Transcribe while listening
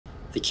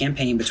The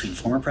campaign between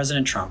former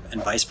President Trump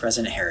and Vice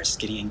President Harris is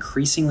getting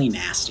increasingly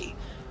nasty,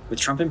 with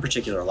Trump in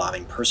particular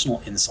lobbing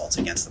personal insults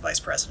against the vice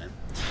president.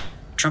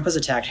 Trump has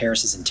attacked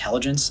Harris's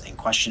intelligence and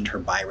questioned her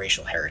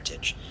biracial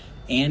heritage,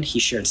 and he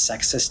shared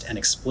sexist and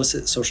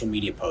explicit social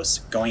media posts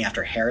going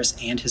after Harris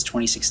and his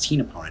 2016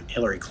 opponent,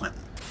 Hillary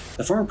Clinton.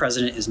 The former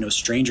president is no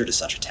stranger to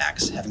such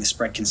attacks, having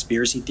spread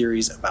conspiracy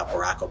theories about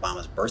Barack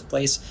Obama's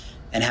birthplace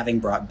and having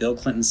brought Bill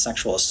Clinton's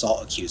sexual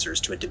assault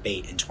accusers to a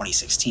debate in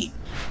 2016.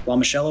 While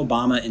Michelle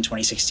Obama in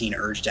 2016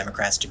 urged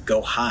Democrats to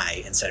go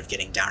high instead of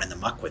getting down in the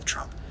muck with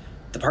Trump,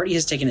 the party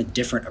has taken a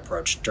different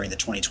approach during the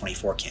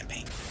 2024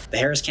 campaign. The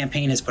Harris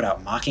campaign has put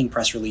out mocking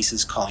press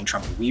releases calling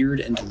Trump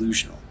weird and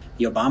delusional.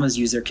 The Obamas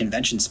used their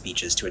convention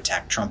speeches to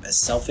attack Trump as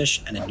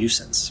selfish and a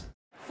nuisance.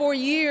 For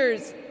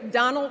years,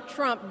 Donald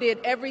Trump did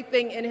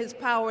everything in his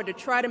power to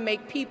try to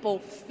make people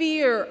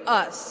fear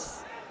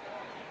us.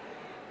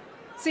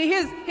 See,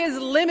 his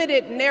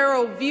limited,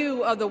 narrow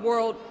view of the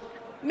world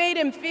made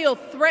him feel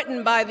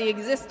threatened by the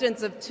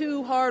existence of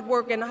two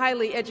hard-working,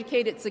 highly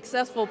educated,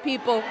 successful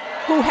people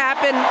who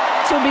happen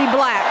to be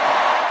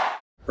black.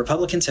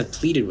 Republicans have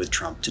pleaded with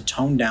Trump to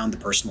tone down the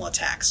personal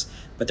attacks,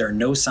 but there are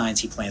no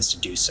signs he plans to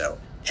do so,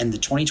 and the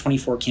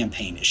 2024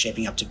 campaign is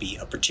shaping up to be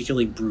a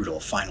particularly brutal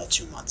final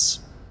 2 months.